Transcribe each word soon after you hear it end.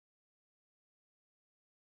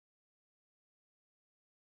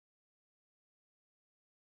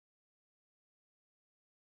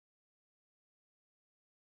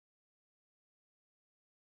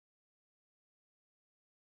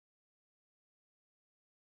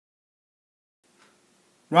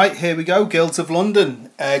Right, here we go, Guilds of London,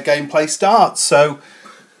 gameplay starts. So,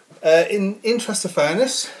 in interest of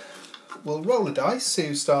fairness, we'll roll the dice, see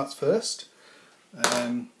who starts first.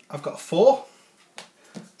 I've got a 4,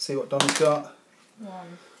 see what Donna's got.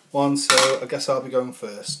 1, so I guess I'll be going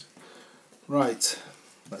first. Right,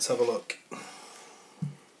 let's have a look.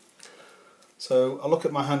 So, I'll look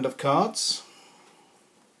at my hand of cards.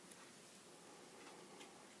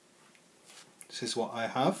 This is what I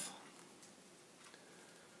have.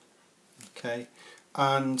 Okay,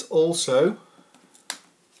 and also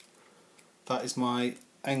that is my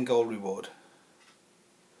end goal reward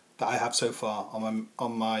that I have so far on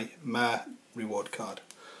my Mayor reward card.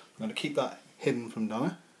 I'm going to keep that hidden from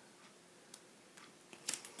Donna.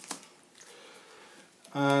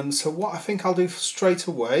 And so what I think I'll do straight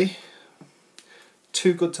away,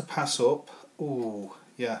 too good to pass up. Ooh,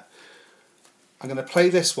 yeah. I'm going to play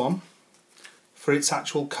this one for its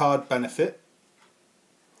actual card benefit.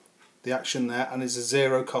 The action there, and it's a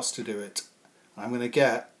 0 cost to do it. I'm going to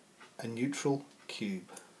get a neutral cube.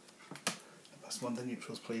 That's one of the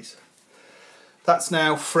neutrals, please. That's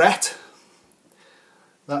now fret.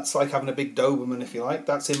 That's like having a big Doberman, if you like.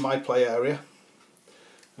 That's in my play area.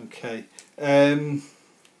 Okay. And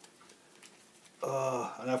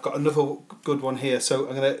I've got another good one here. So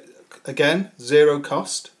I'm going to, again, 0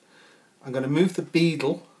 cost. I'm going to move the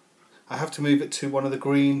beadle. I have to move it to one of the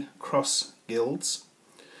green cross guilds.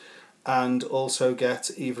 And also get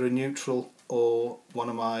either a neutral or one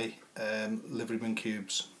of my liveryman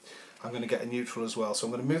cubes. I'm going to get a neutral as well. So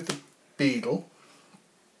I'm going to move the beadle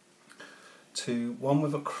to one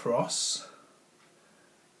with a cross.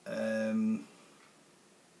 I'm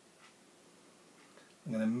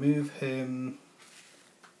going to move him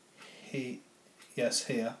here.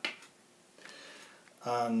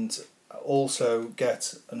 And also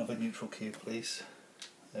get another neutral cube, please.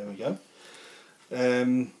 There we go.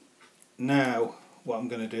 Now what I'm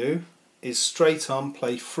going to do is straight on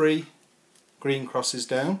play 3 green crosses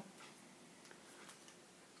down,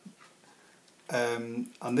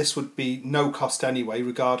 and this would be no cost anyway,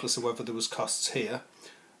 regardless of whether there was costs here,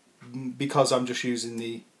 because I'm just using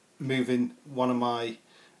the moving one of my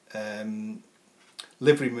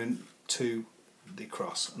liverymen to the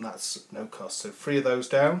cross, and that's no cost. So 3 of those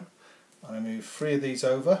down, and I move 3 of these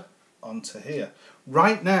over onto here.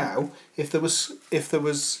 Right now, if there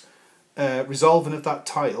was resolving of that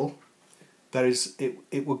tile,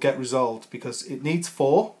 it will get resolved because it needs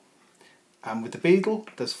 4, and with the beadle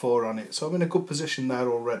there's 4 on it, so I'm in a good position there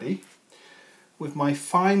already. With my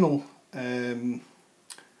final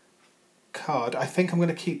card, I think I'm going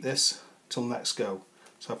to keep this till next go,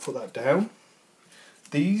 so I'll put that down.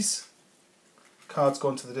 These cards go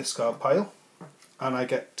into the discard pile, and I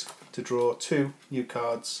get to draw 2 new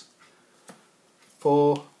cards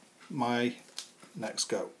for my next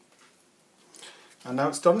go. And now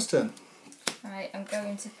it's Donna's turn. Right, I'm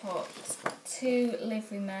going to put 2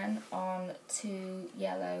 liverymen on 2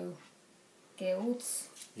 yellow guilds.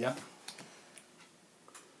 Yeah.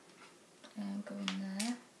 Go in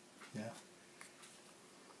there. Yeah.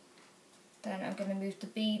 Then I'm going to move the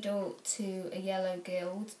beadle to a yellow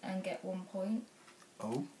guild and get 1 point.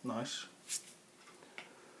 Oh, nice.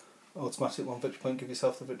 Automatic 1 victory point, give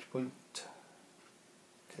yourself the victory point.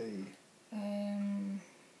 Okay. I'm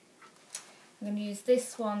going to use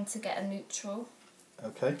this one to get a neutral.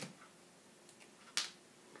 Okay.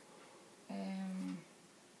 And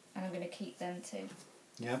I'm going to keep them 2.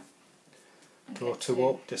 Yeah. Draw 2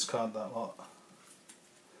 up, discard that lot.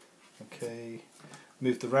 Okay.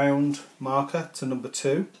 Move the round marker to number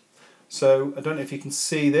 2. So I don't know if you can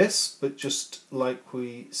see this, but just like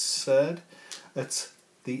we said, at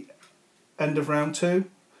the end of round 2,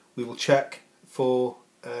 we will check for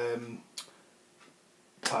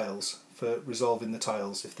tiles, for resolving the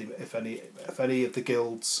tiles, if any of the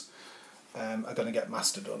guilds are going to get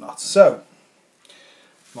mastered or not. So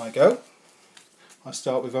my go. I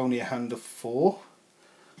start with only a hand of 4.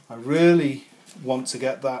 I really want to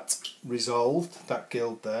get that resolved, that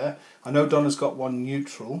guild there. I know Donna's got 1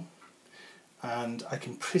 neutral, and I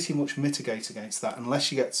can pretty much mitigate against that unless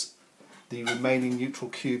she gets the remaining neutral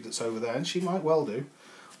cube that's over there, and she might well do.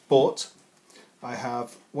 But I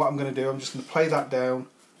have, what I'm going to do, I'm just going to play that down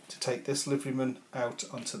to take this liveryman out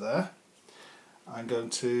onto there. I'm going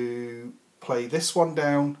to play this one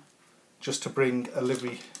down just to bring a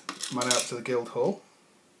liveryman out to the guild hall,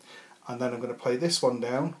 and then I'm going to play this one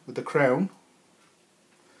down with the crown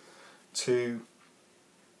and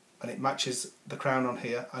it matches the crown on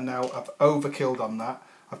here, and now I've overkilled on that.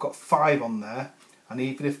 I've got 5 on there, and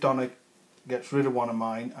even if Donna gets rid of one of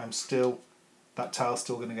mine, that tile's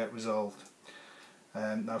still going to get resolved.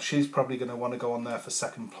 Now she's probably going to want to go on there for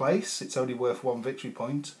second place. It's only worth 1 victory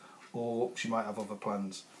point, or she might have other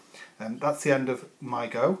plans. That's the end of my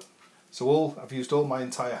go. So I've used all my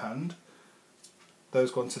entire hand.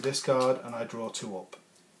 Those go on to discard, and I draw 2 up.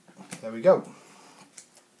 There we go.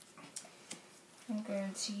 I'm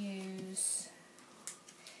going to use...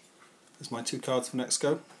 There's my 2 cards for next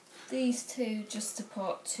go. These 2 just to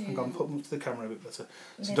put 2... I'm going to put them to the camera a bit better.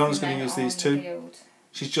 So Donna's going to use these 2.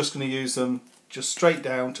 She's just going to use them just straight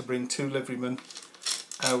down to bring 2 liverymen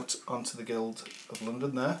out onto the Guild of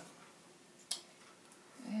London there.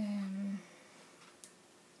 And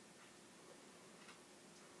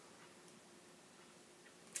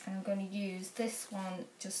I'm going to use this one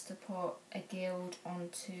just to put a guild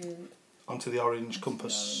onto the orange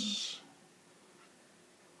compass.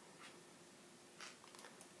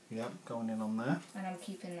 Yeah, going in on there. And I'm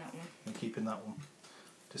keeping that one. I'm keeping that one.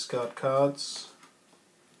 Discard cards.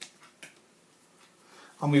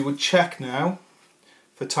 And we would check now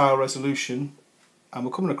for tile resolution, and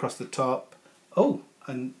we're coming across the top. Oh,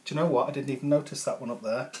 and do you know what? I didn't even notice that one up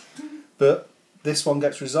there. But this one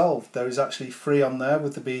gets resolved. There is actually 3 on there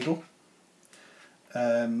with the beetle.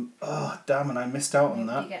 Oh, damn, and I missed out on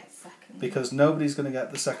that. Because nobody's going to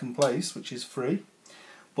get the second place, which is free.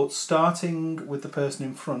 But starting with the person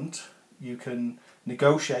in front, you can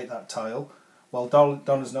negotiate that tile. Well,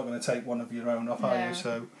 Donna's not going to take one of your own off, are you?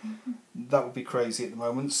 So that would be crazy at the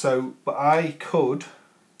moment. So, but I could...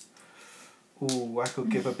 Ooh, I could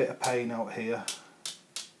give a bit of pain out here.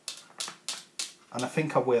 And I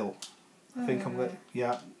think I will. I think I'm going to...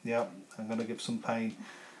 Yeah, I'm going to give some pain.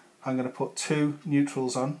 I'm going to put 2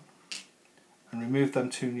 neutrals on and remove them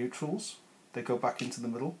 2 neutrals. They go back into the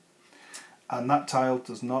middle. And that tile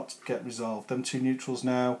does not get resolved. Them 2 neutrals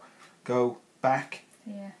now go back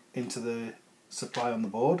into the supply on the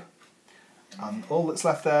board. And all that's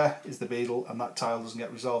left there is the beetle, and that tile doesn't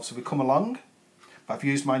get resolved. So we come along. I've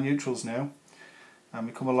used my neutrals now. And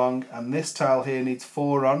we come along, and this tile here needs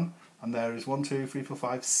 4 on. And there is 1, 2, 3, 4,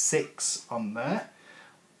 5, 6 on there.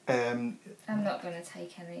 I'm not going to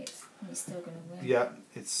take any. It's still going to win. Yeah,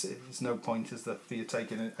 it's no point is there for you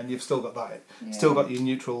taking it, and you've still got that. Still got your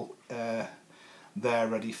neutral there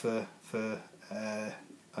ready for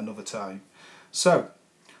another time. So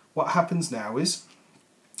what happens now is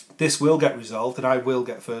this will get resolved, and I will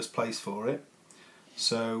get first place for it.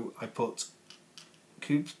 So I put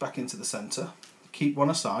cubes back into the centre. Keep one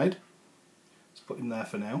aside. Let's put him there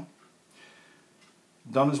for now.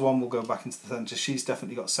 Donna's one will go back into the centre. She's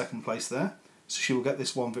definitely got second place there. So she will get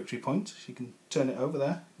this 1 victory point. She can turn it over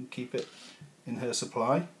there and keep it in her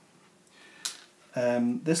supply.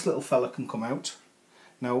 This little fella can come out.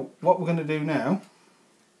 Now what we're going to do now,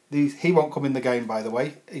 he won't come in the game, by the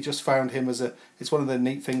way. He just found him as it's one of the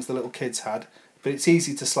neat things the little kids had. But it's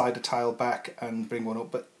easy to slide a tile back and bring one up,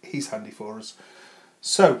 but he's handy for us.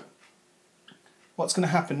 So what's going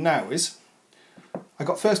to happen now is I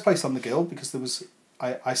got first place on the guild because there was...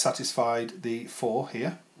 I satisfied the 4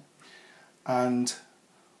 here, and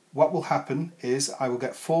what will happen is I will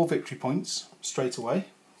get 4 victory points straight away.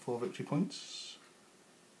 4 victory points,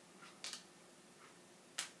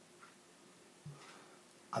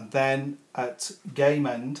 and then at game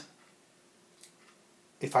end,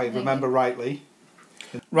 if I remember rightly,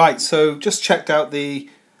 right. So just checked out the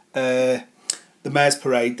Mayor's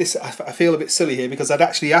Parade. This I feel a bit silly here because I'd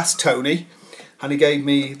actually asked Tony, and he gave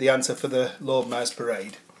me the answer for the Lord Mayor's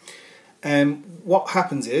Parade. What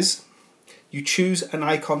happens is you choose an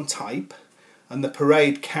icon type, and the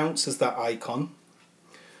parade counts as that icon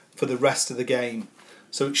for the rest of the game.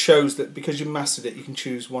 So it shows that because you mastered it, you can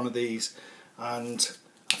choose one of these. And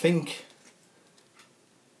I think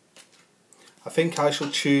I shall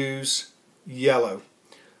choose yellow.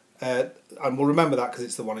 And we'll remember that because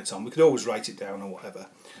it's the one it's on. We could always write it down or whatever.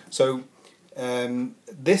 So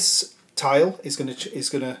this tile is going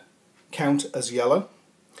to count as yellow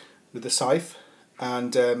with the scythe,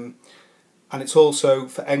 and it's also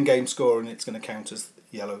for endgame scoring. It's going to count as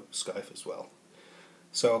yellow scythe as well.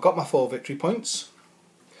 So I've got my 4 victory points.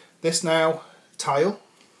 This now tile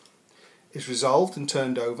is resolved and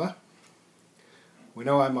turned over. We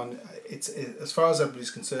know I'm on. As far as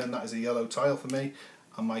everybody's concerned, that is a yellow tile for me,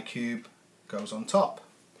 and my cube goes on top.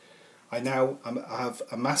 I have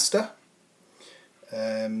a master.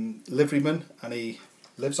 Liveryman, and he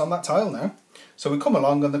lives on that tile now. So we come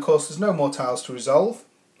along, and of course there's no more tiles to resolve,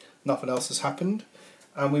 nothing else has happened,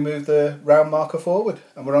 and we move the round marker forward,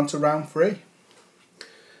 and we're on to round 3.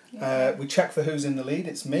 We check for who's in the lead.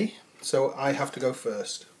 It's me, so I have to go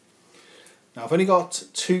first. Now I've only got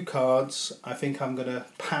 2 cards. I think I'm going to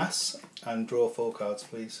pass and draw 4 cards,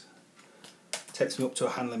 please. Takes me up to a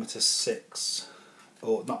hand limit of 6.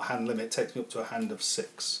 or not hand limit, takes me up to a hand of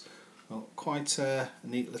 6. Well, quite a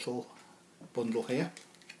neat little bundle here.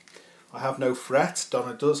 I have no fret,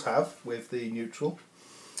 Donna does have with the neutral.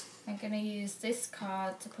 I'm going to use this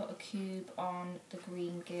card to put a cube on the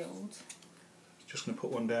green guild. Just going to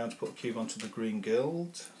put one down to put a cube onto the green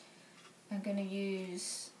guild. I'm going to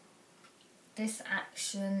use this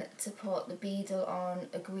action to put the beadle on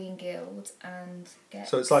a green guild and get...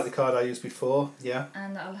 So it's like the card I used before, yeah?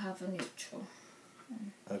 And I'll have a neutral.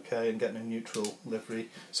 Okay, and getting a neutral livery.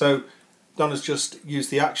 So Donna's just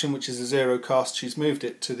used the action, which is a 0 cost. She's moved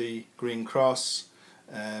it to the green cross,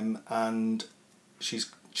 and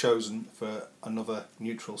she's chosen for another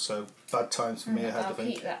neutral. So bad times for me ahead, I think.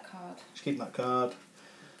 I'll keep that card. She's keeping that card.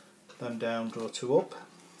 Then down, draw 2 up.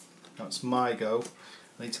 That's my go.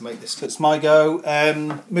 I need to make this. It's my go.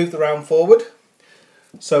 Move the round forward.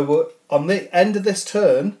 So on the end of this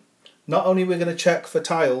turn, not only we're going to check for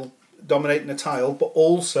tile, dominating a tile, but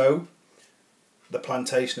also the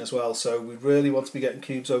plantation as well. So we really want to be getting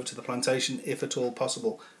cubes over to the plantation if at all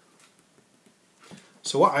possible.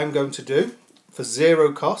 So what I'm going to do for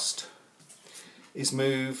 0 cost is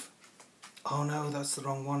move... Oh no, that's the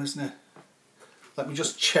wrong one, isn't it? Let me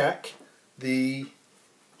just check the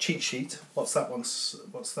cheat sheet. What's that one?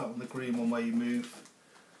 What's that one? The green one where you move.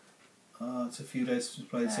 It's a few days since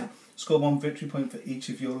played. So score 1 victory point for each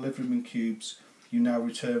of your liveryman cubes you now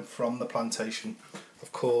return from the plantation.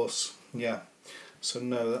 Of course, yeah. So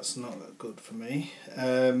no, that's not that good for me.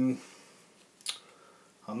 I'm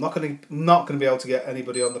not going to be able to get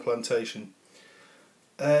anybody on the plantation.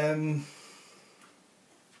 What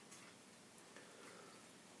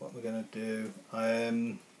we're going to do?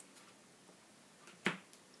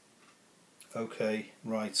 Okay,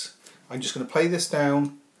 right. I'm just going to play this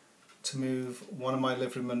down to move one of my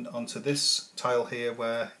liverymen onto this tile here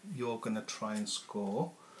where you're going to try and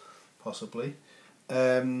score, possibly.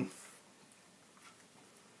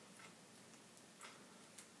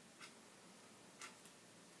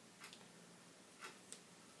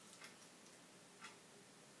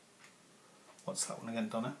 What's that one again,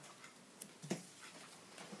 Donna?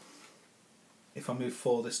 If I move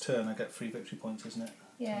 4 this turn, I get 3 victory points, isn't it?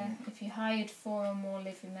 Yeah, if you hired 4 or more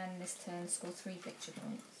liverymen this turn, score 3 victory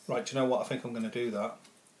points. Right, do you know what? I think I'm going to do that.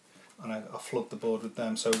 And I'll flood the board with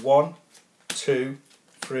them. So 1, 2,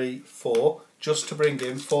 3, 4. Just to bring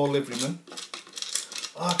in 4 liverymen.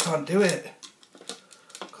 Oh, I can't do it.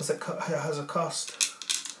 Because it has a cost.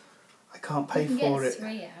 I can't pay for it. You can get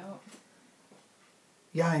 3 out.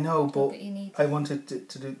 Yeah, I know, but you need I wanted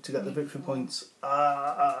to get the victory points.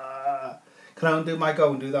 Can I undo my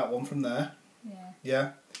go and do that one from there? Yeah.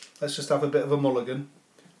 Yeah? Let's just have a bit of a mulligan.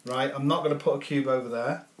 Right, I'm not going to put a cube over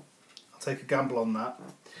there. I'll take a gamble on that.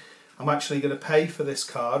 I'm actually going to pay for this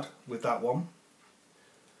card with that one.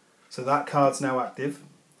 So that card's now active.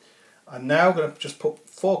 I'm now going to just put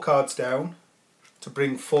 4 cards down to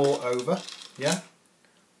bring 4 over. Yeah?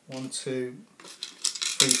 1, 2,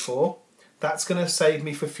 3, 4. That's going to save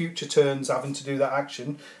me for future turns having to do that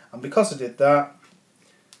action. And because I did that,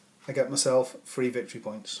 I get myself 3 victory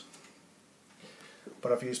points.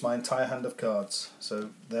 But I've used my entire hand of cards. So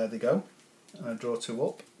there they go. And I draw 2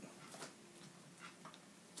 up.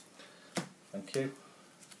 Thank you.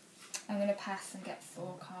 I'm going to pass and get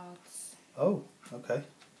 4 cards. Oh, okay.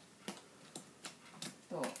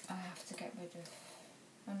 But I have to get rid of...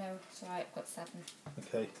 Oh no, it's alright, I've got 7.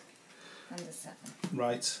 Okay. And a 7.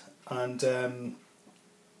 Right. And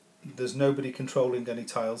there's nobody controlling any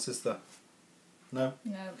tiles, is there? No?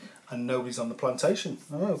 No. And nobody's on the plantation.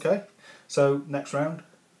 Oh, okay. So, next round.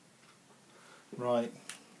 Right.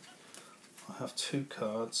 I have 2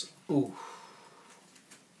 cards. Ooh.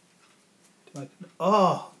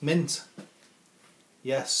 Oh, mint.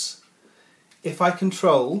 Yes. If I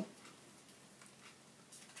control...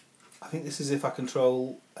 I think this is if I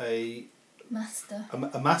control a... Master.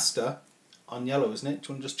 A master on yellow, isn't it? Do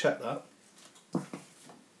you want to just check that?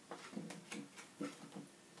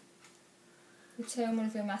 Return one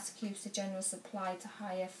of your master cubes to general supply to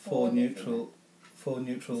hire 4 neutral. 4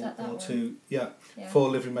 neutral Is that or one? 2. Yeah. Yeah. 4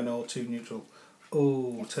 liverymen or 2 neutral.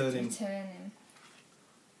 Oh, turn him. Return him.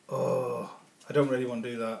 Oh, I don't really want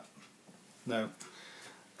to do that. No.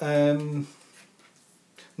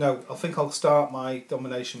 No, I think I'll start my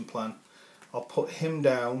domination plan. I'll put him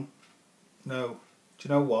down. No. Do you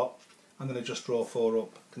know what? I'm going to just draw 4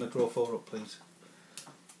 up. Can I draw 4 up, please?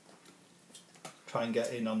 Try and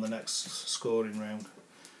get in on the next scoring round.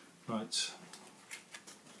 Right.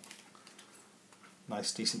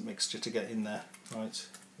 Nice, decent mixture to get in there. Right,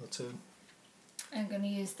 your turn. I'm going to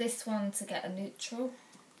use this one to get a neutral.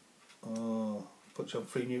 Oh, put you on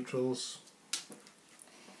 3 neutrals.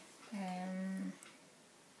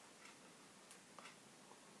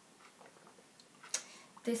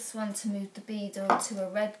 this one to move the beadle to a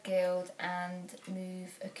red guild and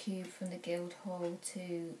move a cube from the guild hall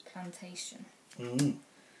to plantation. Mm.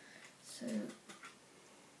 So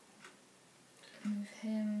move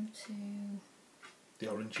him to The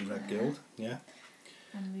orangey red guild, yeah.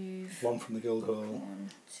 and move One from the guild hall. one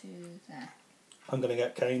to there. I'm going to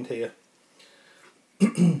get caned here.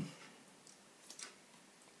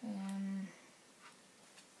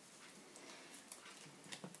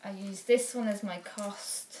 I use this one as my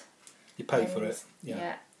cost. You pay for it, yeah.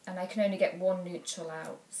 Yeah, and I can only get one neutral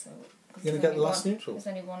out, so... You're going to get the last neutral? There's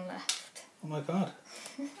only one left. Oh my god.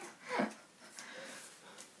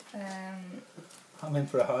 Um, I'm in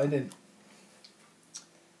for a hiding.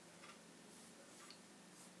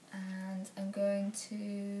 and I'm going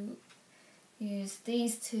to use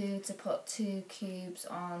these two to put 2 cubes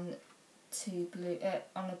on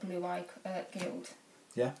on a blue eye guild.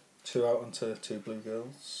 Yeah, 2 out onto 2 blue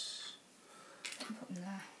girls. Put them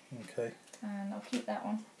there. Okay. And I'll keep that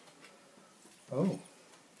one. Oh,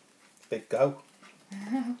 big go.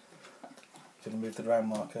 Going to move the round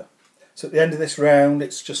marker. So at the end of this round,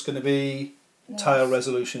 it's just going to be tile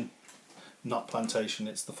resolution, not plantation.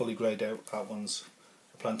 It's the fully greyed out ones,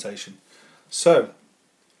 the plantation. So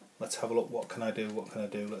let's have a look. What can I do? What can I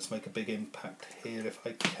do? Let's make a big impact here if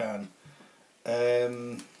I can.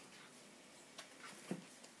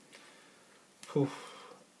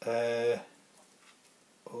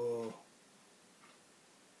 Oh.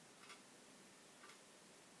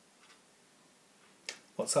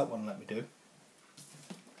 What's that one let me do?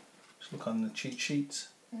 Just look on the cheat sheets.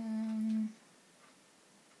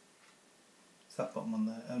 Is that bottom one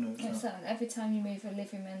there? Oh no, it's not. Every time you move a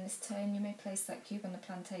liveryman this turn, you may place that cube on the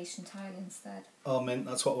plantation tile instead. Oh, mint,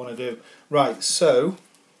 that's what I want to do. Right, so,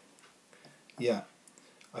 yeah.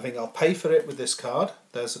 I think I'll pay for it with this card.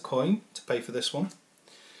 There's a coin to pay for this one.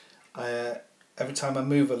 Every time I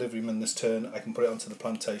move a liveryman this turn, I can put it onto the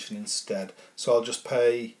plantation instead. So I'll just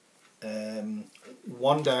pay 1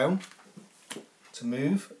 down to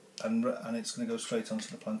move, and it's going to go straight onto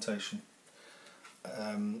the plantation.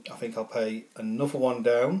 I think I'll pay another 1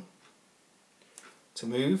 down to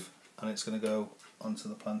move, and it's going to go onto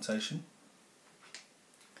the plantation.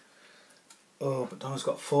 Oh, but Donna's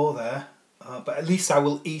got 4 there. But at least I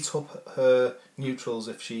will eat up her neutrals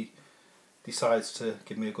if she decides to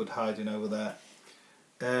give me a good hiding over there.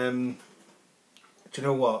 Do you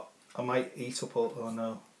know what? I might eat up all... Oh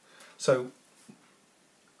no. So,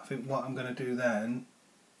 I think what I'm going to do then...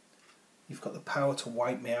 You've got the power to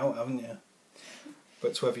wipe me out, haven't you?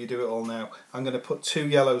 But it's whether you do it all now. I'm going to put 2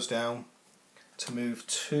 yellows down to move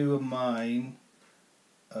 2 of mine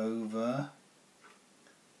over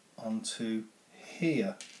onto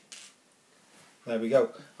here. There we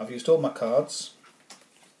go. I've used all my cards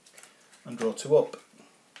and draw 2 up.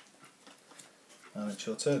 And it's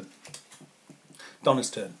your turn. Donna's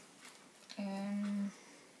turn.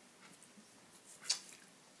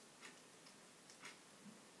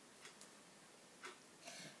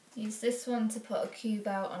 Use this one to put a cube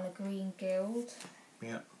out on a green guild.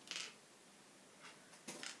 Yeah.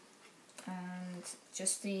 And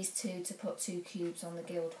just these 2 to put 2 cubes on the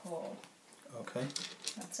guild hall. Okay.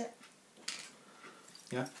 That's it.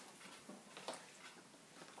 Yeah.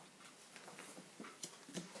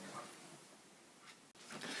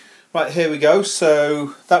 Right, here we go.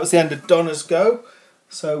 So that was the end of Donna's go.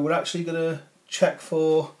 So we're actually going to check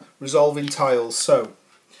for resolving tiles. So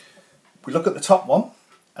we look at the top one,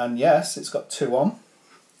 and yes, it's got 2 on.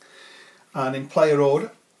 And in player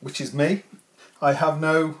order, which is me, I have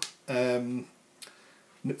no,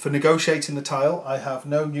 for negotiating the tile, I have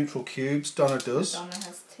no neutral cubes. Donna does. Donna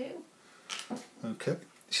has 2. Okay,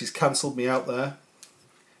 she's cancelled me out there.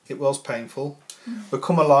 It was painful. But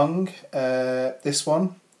come along, this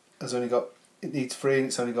one has only got, it needs 3 and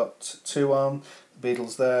it's only got 2 on. The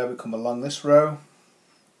beetle's there. We come along this row.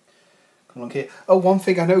 Come along here. Oh, one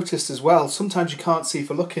thing I noticed as well, sometimes you can't see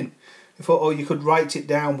for looking. I thought, oh, you could write it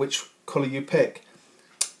down which colour you pick.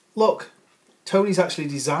 Look, Tony's actually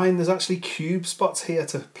designed, there's actually cube spots here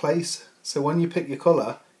to place. So when you pick your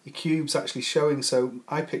colour, your cube's actually showing. So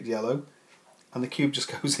I picked yellow, and the cube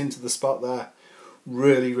just goes into the spot there.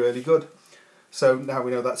 Really, really good. So now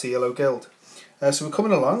we know that's a yellow guild. So we're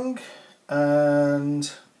coming along, and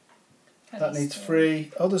that needs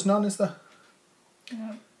 3. Oh, there's none, is there?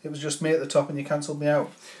 No. It was just me at the top and you cancelled me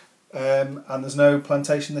out. And there's no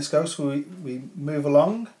plantation this goes, so we move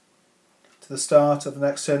along to the start of the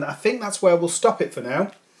next turn. I think that's where we'll stop it for now.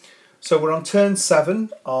 So we're on turn 7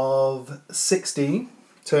 of 16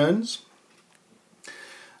 turns.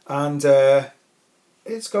 And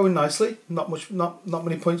it's going nicely. Not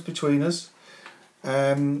many points between us.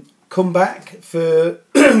 come back for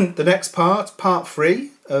the next part 3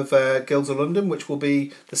 of Guilds of London, which will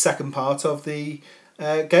be the second part of the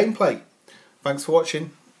gameplay. Thanks for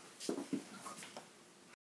watching.